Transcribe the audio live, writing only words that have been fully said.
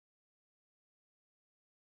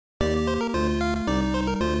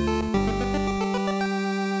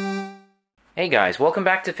Hey guys, welcome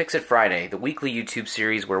back to Fix It Friday, the weekly YouTube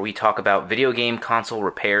series where we talk about video game console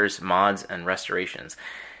repairs, mods, and restorations.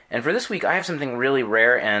 And for this week, I have something really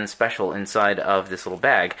rare and special inside of this little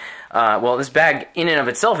bag. Well, this bag in and of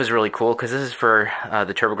itself is really cool because this is for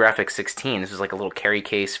the Turbografx 16. This is like a little carry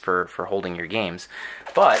case for holding your games.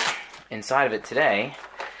 But inside of it today,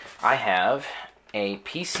 I have a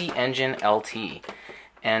PC Engine LT.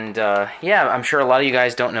 And yeah, I'm sure a lot of you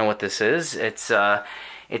guys don't know what this is.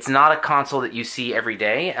 It's not a console that you see every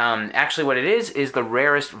day. Actually, what it is the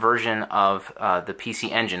rarest version of the PC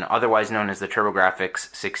Engine, otherwise known as the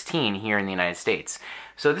Turbografx 16 here in the United States.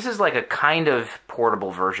 So this is like a kind of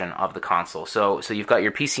portable version of the console. So you've got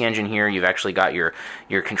your PC Engine here, you've actually got your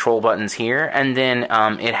control buttons here, and then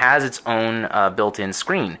it has its own built-in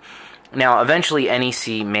screen. Now, eventually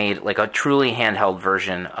NEC made like a truly handheld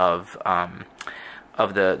version of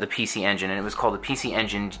the PC Engine, and it was called the PC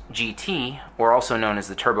Engine GT, or also known as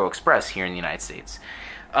the Turbo Express here in the United States.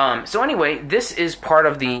 So anyway, this is part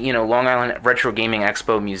of the Long Island Retro Gaming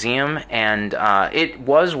Expo Museum, and it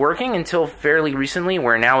was working until fairly recently,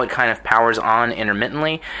 where now it kind of powers on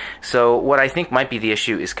intermittently. So what I think might be the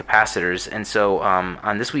issue is capacitors, and so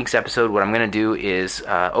on this week's episode, what I'm going to do is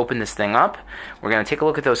open this thing up. We're going to take a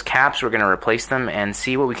look at those caps, we're going to replace them, and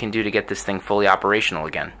see what we can do to get this thing fully operational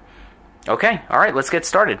again. Okay, alright, let's get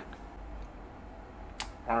started.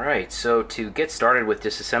 Alright, so to get started with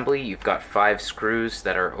disassembly, you've got 5 screws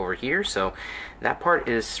that are over here, so that part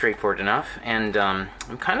is straightforward enough, and I'm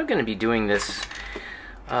kind of going to be doing this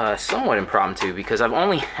somewhat impromptu, because I've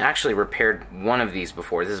only actually repaired one of these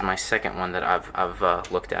before. This is my second one that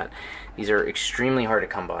I've looked at. These are extremely hard to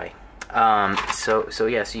come by. So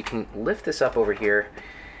you can lift this up over here.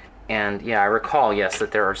 And yeah, I recall, yes,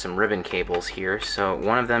 that there are some ribbon cables here. So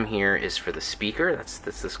one of them here is for the speaker. That's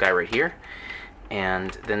this guy right here.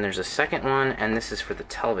 And then there's a second one, and this is for the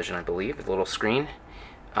television, I believe, the little screen.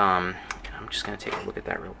 And I'm just going to take a look at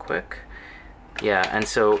that real quick. Yeah, and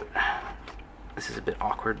so this is a bit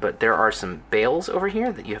awkward, but there are some bails over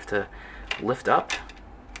here that you have to lift up.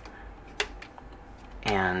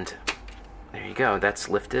 And there you go, that's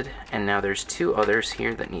lifted. And now there's 2 others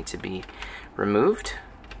here that need to be removed.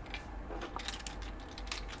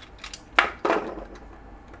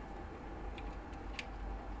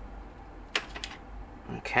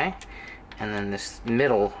 Okay, and then this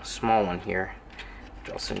middle small one here,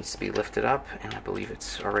 which also needs to be lifted up, and I believe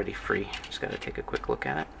it's already free. Just got to take a quick look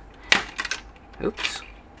at it. Oops.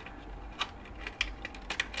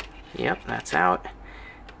 Yep, that's out.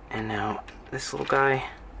 And now this little guy.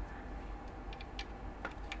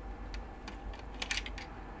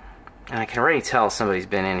 And I can already tell somebody's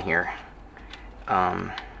been in here,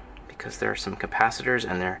 because there are some capacitors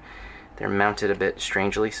and they're mounted a bit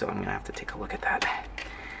strangely, so I'm going to have to take a look at that.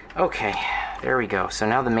 Okay, there we go. So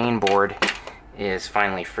now the main board is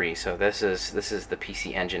finally free. So this is the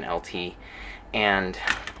PC Engine LT, and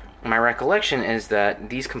my recollection is that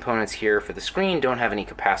these components here for the screen don't have any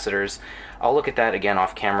capacitors. I'll look at that again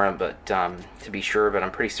off camera, but to be sure, but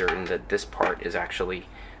I'm pretty certain that this part is actually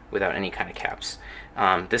without any kind of caps.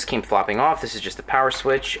 This came flopping off. This is just the power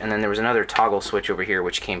switch, and then there was another toggle switch over here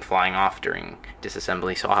which came flying off during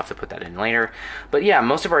disassembly, so I'll have to put that in later. But yeah,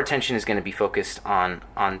 most of our attention is going to be focused on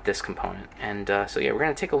this component, and so yeah, we're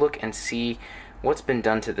going to take a look and see what's been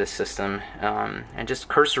done to this system, and just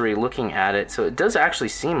cursory looking at it. So it does actually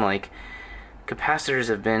seem like capacitors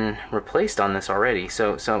have been replaced on this already.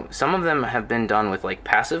 So some of them have been done with like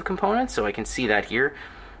passive components, so I can see that here.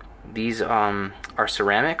 These are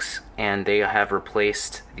ceramics, and they have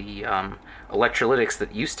replaced the electrolytics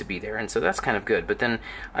that used to be there, and so that's kind of good. But then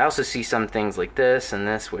I also see some things like this and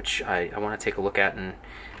this, which I want to take a look at, and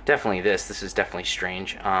definitely this is definitely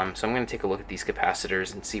strange. So I'm going to take a look at these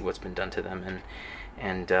capacitors and see what's been done to them,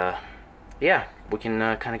 and yeah, we can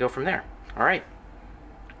kind of go from there. Alright,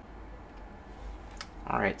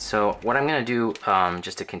 so what I'm going to do,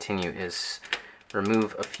 just to continue, is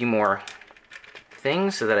remove a few more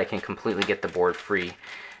things so that I can completely get the board free,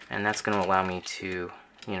 and that's going to allow me to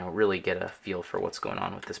really get a feel for what's going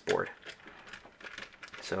on with this board.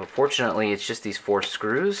 So fortunately it's just these 4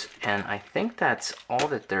 screws, and I think that's all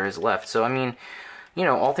that there is left. So I mean,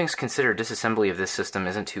 all things considered, disassembly of this system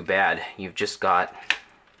isn't too bad. You've just got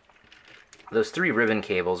those 3 ribbon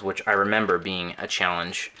cables, which I remember being a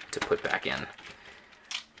challenge to put back in.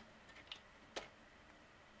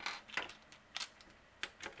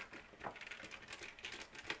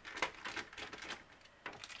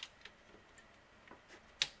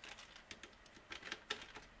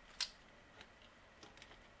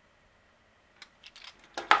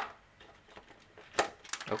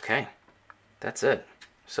 Okay, that's it.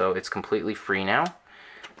 So it's completely free now.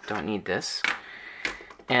 don't need this.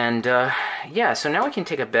 And yeah, so now we can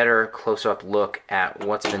take a better close-up look at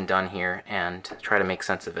what's been done here and try to make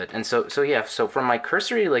sense of it. And so yeah, so from my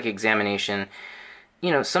cursory like examination,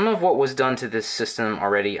 you know, some of what was done to this system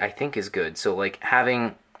already I think is good. So like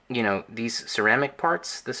having, you know, these ceramic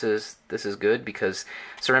parts, this is good because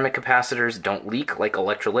ceramic capacitors don't leak like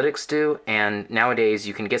electrolytics do, and nowadays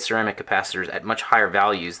you can get ceramic capacitors at much higher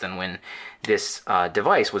values than when this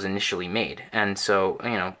device was initially made. And so,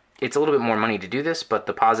 you know, it's a little bit more money to do this, but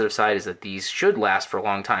the positive side is that these should last for a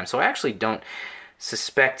long time. So I actually don't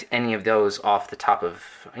suspect any of those off the top of,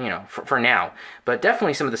 you know, for now. But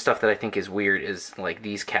definitely some of the stuff that I think is weird is like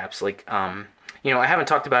these caps. Like, you know, I haven't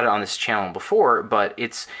talked about it on this channel before, but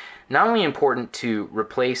it's not only important to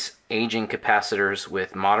replace aging capacitors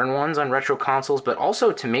with modern ones on retro consoles, but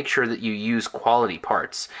also to make sure that you use quality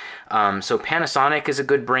parts. So Panasonic is a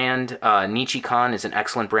good brand. Nichicon is an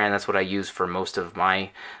excellent brand. That's what I use for most of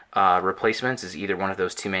my replacements, is either one of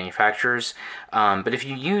those two manufacturers. But if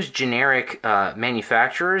you use generic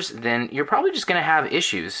manufacturers, then you're probably just going to have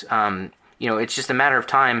issues. You know, it's just a matter of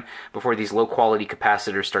time before these low-quality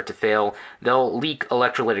capacitors start to fail. They'll leak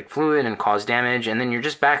electrolytic fluid and cause damage, and then you're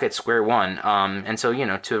just back at square one. And so, you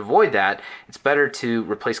know, to avoid that, it's better to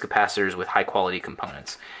replace capacitors with high-quality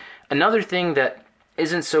components. Another thing that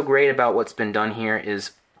isn't so great about what's been done here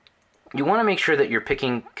is you want to make sure that you're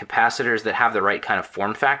picking capacitors that have the right kind of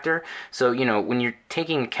form factor. So, you know, when you're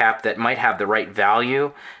taking a cap that might have the right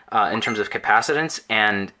value in terms of capacitance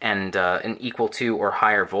and an equal to or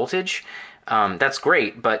higher voltage, that's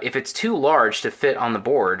great. But if it's too large to fit on the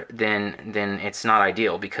board, then it's not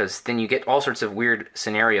ideal, because then you get all sorts of weird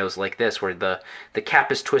scenarios like this, where the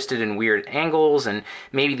cap is twisted in weird angles, and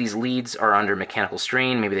maybe these leads are under mechanical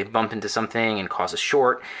strain. Maybe they bump into something and cause a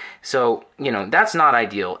short. So, you know, that's not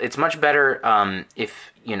ideal. It's much better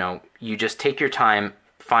if, you know, you just take your time,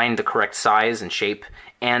 find the correct size and shape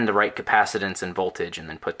and the right capacitance and voltage, and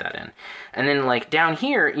then put that in. And then like down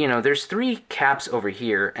here, you know, there's 3 caps over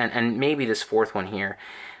here, and maybe this 4th one here.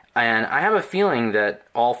 And I have a feeling that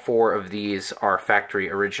all 4 of these are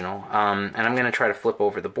factory original. And I'm going to try to flip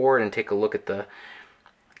over the board and take a look at the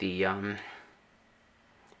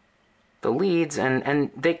leads,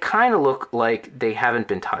 and they kind of look like they haven't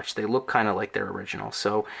been touched. They look kind of like they're original.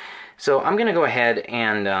 So I'm going to go ahead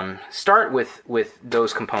and start with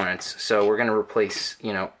those components. So we're going to replace,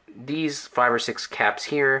 you know, these 5 or 6 caps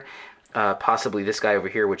here, possibly this guy over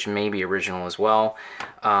here, which may be original as well.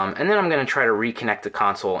 And then I'm going to try to reconnect the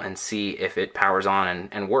console and see if it powers on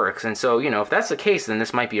and works. And so, you know, if that's the case, then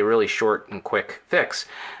this might be a really short and quick fix.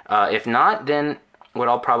 If not, then what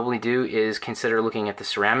I'll probably do is consider looking at the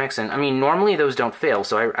ceramics. And I mean, normally those don't fail,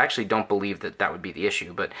 so I actually don't believe that that would be the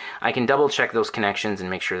issue, but I can double check those connections and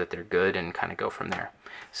make sure that they're good and kind of go from there.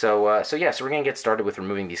 So yeah, so we're going to get started with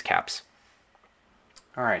removing these caps.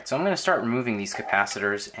 Alright, so I'm going to start removing these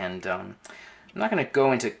capacitors, and I'm not going to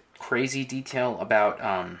go into crazy detail about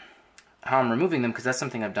how I'm removing them, because that's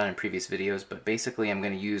something I've done in previous videos, but basically I'm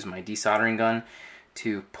going to use my desoldering gun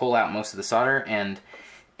to pull out most of the solder. And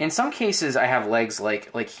in some cases, I have legs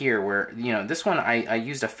like here, where, you know, this one I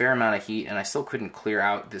used a fair amount of heat and I still couldn't clear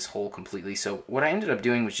out this hole completely. So what I ended up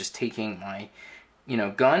doing was just taking my, you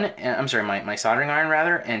know, my soldering iron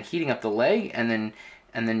rather, and heating up the leg, and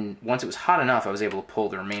then once it was hot enough, I was able to pull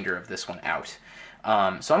the remainder of this one out.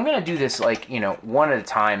 So I'm gonna do this, like, you know, one at a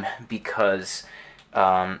time, because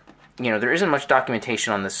you know, there isn't much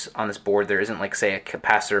documentation on this board. There isn't, like, say, a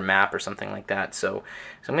capacitor map or something like that. So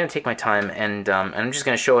I'm going to take my time, and I'm just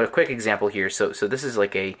going to show a quick example here. So this is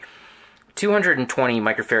like a 220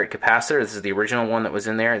 microfarad capacitor. This is the original one that was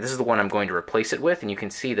in there. This is the one I'm going to replace it with, and you can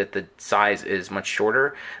see that the size is much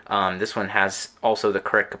shorter. This one has also the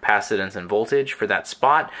correct capacitance and voltage for that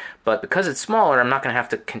spot, but because it's smaller, I'm not going to have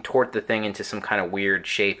to contort the thing into some kind of weird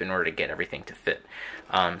shape in order to get everything to fit.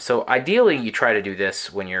 So ideally, you try to do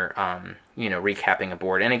this when you're, you know, recapping a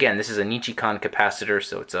board. And again, this is a Nichicon capacitor,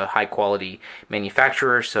 so it's a high-quality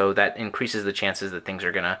manufacturer, so that increases the chances that things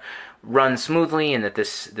are going to run smoothly and that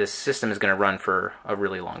this system is going to run for a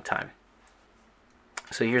really long time.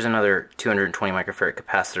 So here's another 220 microfarad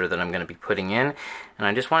capacitor that I'm going to be putting in, and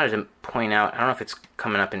I just wanted to point out, I don't know if it's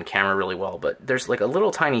coming up in camera really well, but there's like a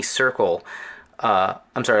little tiny circle, a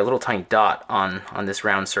little tiny dot on this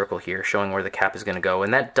round circle here, showing where the cap is going to go,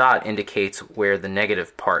 and that dot indicates where the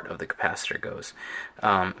negative part of the capacitor goes.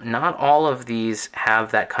 Not all of these have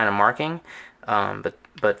that kind of marking,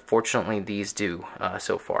 but fortunately these do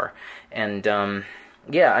so far. And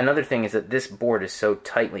yeah, another thing is that this board is so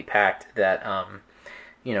tightly packed that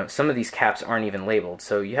you know, some of these caps aren't even labeled,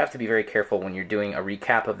 so you have to be very careful when you're doing a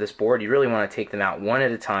recap of this board. You really want to take them out one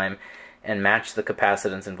at a time and match the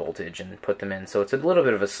capacitance and voltage and put them in. So it's a little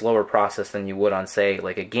bit of a slower process than you would on, say,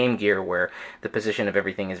 like a Game Gear, where the position of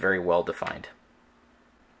everything is very well defined.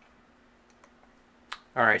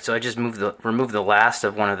 Alright, so I just removed the last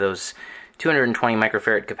of one of those 220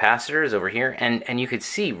 microfarad capacitors over here, and you could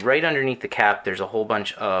see right underneath the cap there's a whole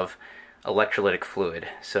bunch of electrolytic fluid.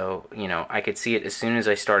 So, you know, I could see it as soon as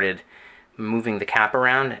I started moving the cap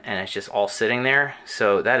around, and it's just all sitting there.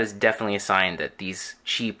 So that is definitely a sign that these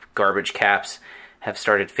cheap garbage caps have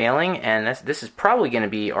started failing, and this is probably going to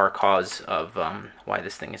be our cause of why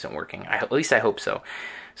this thing isn't working. At least I hope so.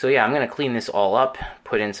 So yeah, I'm going to clean this all up,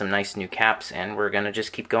 put in some nice new caps, and we're going to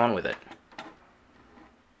just keep going with it.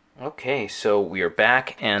 Okay, so we are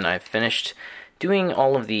back, and I've finished doing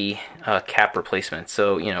all of the cap replacements.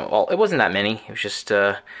 So, you know, it wasn't that many. It was just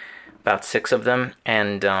about 6 of them,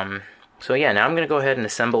 and so yeah, now I'm going to go ahead and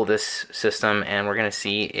assemble this system, and we're going to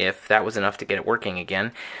see if that was enough to get it working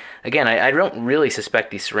again. Again, I don't really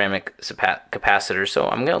suspect these ceramic capacitors, so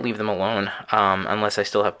I'm going to leave them alone, unless I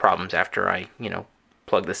still have problems after I, you know,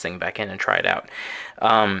 plug this thing back in and try it out.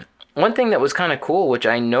 One thing that was kind of cool, which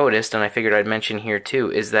I noticed, and I figured I'd mention here too,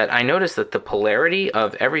 is that I noticed that the polarity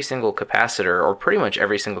of every single capacitor, or pretty much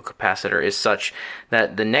every single capacitor, is such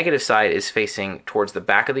that the negative side is facing towards the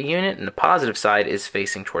back of the unit, and the positive side is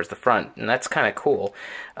facing towards the front, and that's kind of cool.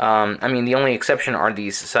 I mean, the only exception are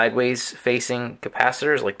these sideways facing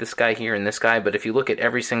capacitors, like this guy here and this guy, but if you look at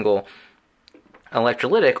every single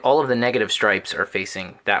electrolytic, all of the negative stripes are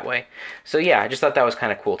facing that way. So yeah, I just thought that was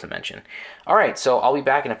kind of cool to mention. Alright, so I'll be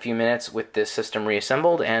back in a few minutes with this system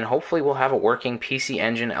reassembled, and hopefully we'll have a working PC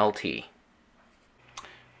Engine LT.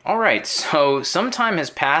 Alright, so some time has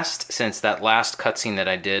passed since that last cutscene that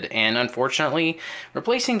I did, and unfortunately,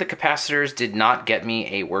 replacing the capacitors did not get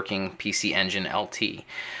me a working PC Engine LT.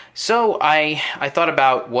 So I thought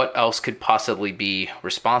about what else could possibly be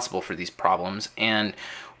responsible for these problems, and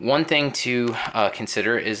one thing to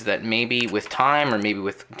consider is that maybe with time, or maybe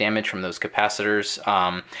with damage from those capacitors,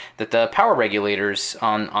 that the power regulators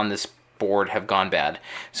on this board have gone bad.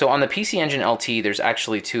 So on the PC Engine LT, there's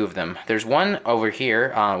actually 2 of them. There's one over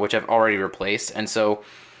here, which I've already replaced, and so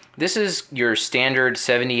this is your standard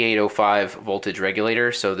 7805 voltage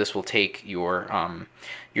regulator. So this will take your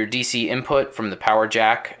DC input from the power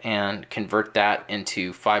jack and convert that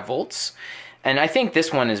into 5 volts. And I think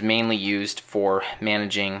this one is mainly used for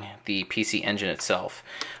managing the PC Engine itself.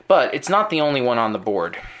 But it's not the only one on the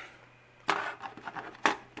board.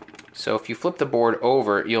 So if you flip the board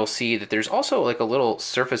over, you'll see that there's also like a little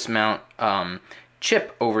surface mount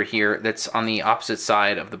chip over here that's on the opposite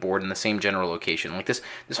side of the board in the same general location. Like this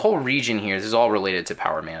whole region here, this is all related to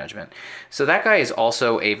power management. So that guy is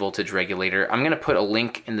also a voltage regulator. I'm going to put a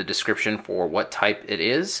link in the description for what type it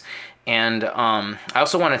is. And I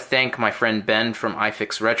also want to thank my friend Ben from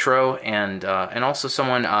iFixRetro, and also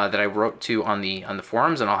someone that I wrote to on the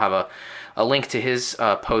forums, and I'll have a link to his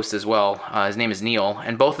post as well. His name is Neil,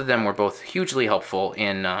 and both of them were both hugely helpful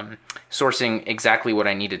in sourcing exactly what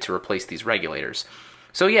I needed to replace these regulators.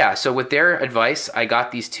 So yeah, so with their advice, I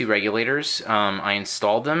got these 2 regulators. I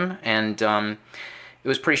installed them, and it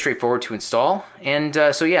was pretty straightforward to install. And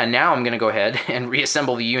so yeah, now I'm going to go ahead and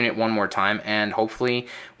reassemble the unit one more time, and hopefully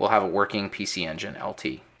we'll have a working PC Engine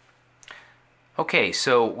LT. Okay,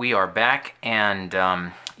 so we are back, and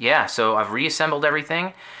yeah, so I've reassembled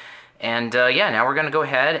everything. And yeah, now we're going to go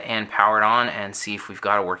ahead and power it on and see if we've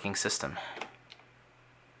got a working system.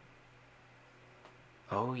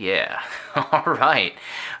 Oh yeah, alright.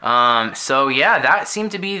 So yeah, that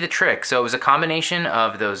seemed to be the trick. So it was a combination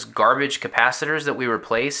of those garbage capacitors that we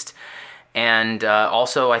replaced, and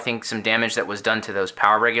also I think some damage that was done to those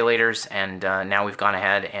power regulators, and now we've gone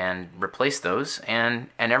ahead and replaced those, and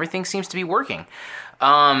everything seems to be working.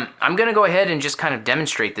 I'm going to go ahead and just kind of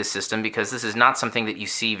demonstrate this system, because this is not something that you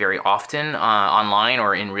see very often online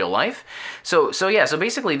or in real life. So yeah, so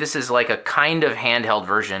basically this is like a kind of handheld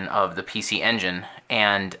version of the PC Engine,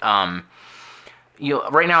 and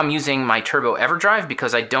right now I'm using my Turbo EverDrive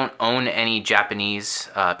because I don't own any Japanese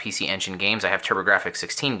PC Engine games. I have Turbografx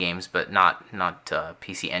 16 games, but not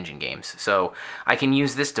PC Engine games. So I can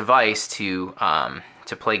use this device to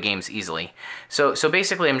play games easily. So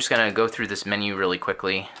basically, I'm just going to go through this menu really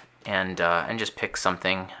quickly and just pick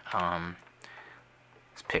something.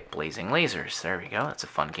 Let's pick Blazing Lasers. There we go. That's a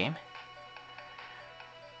fun game.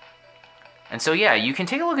 And so yeah, you can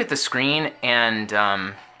take a look at the screen, and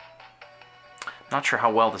I'm not sure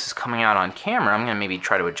how well this is coming out on camera. I'm going to maybe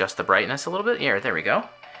try to adjust the brightness a little bit. Yeah, there we go.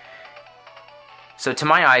 So to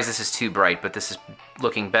my eyes, this is too bright, but this is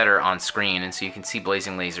looking better on screen, and so you can see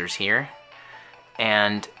Blazing Lasers here.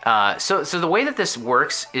 And so the way that this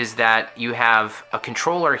works is that you have a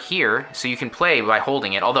controller here, so you can play by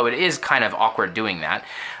holding it, although it is kind of awkward doing that.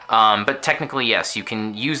 But technically, yes, you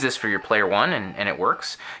can use this for your player one, and it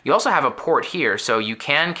works. You also have a port here, so you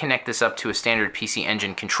can connect this up to a standard PC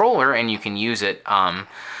Engine controller, and you can use it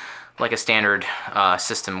like a standard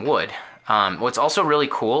system would. What's also really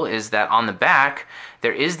cool is that on the back,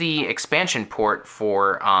 there is the expansion port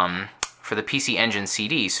for the PC Engine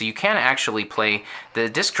CD, so you can actually play the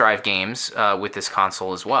disk drive games with this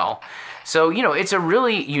console as well. So, you know, it's a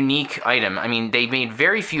really unique item. I mean, they made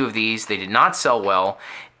very few of these, they did not sell well,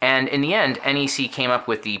 and in the end, NEC came up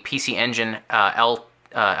with the PC Engine the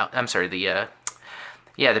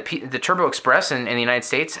Turbo Express in the United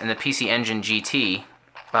States, and the PC Engine GT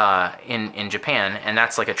in Japan, and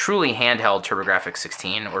that's like a truly handheld Turbografx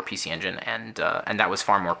 16 or PC Engine, and that was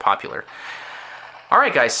far more popular. All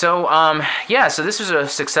right, guys. So yeah, so this was a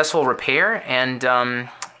successful repair, and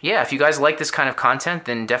yeah, if you guys like this kind of content,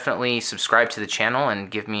 then definitely subscribe to the channel and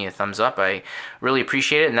give me a thumbs up. I really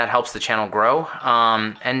appreciate it, and that helps the channel grow.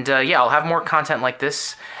 Yeah, I'll have more content like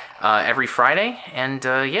this every Friday. And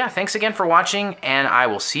yeah, thanks again for watching, and I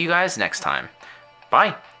will see you guys next time.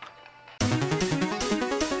 Bye.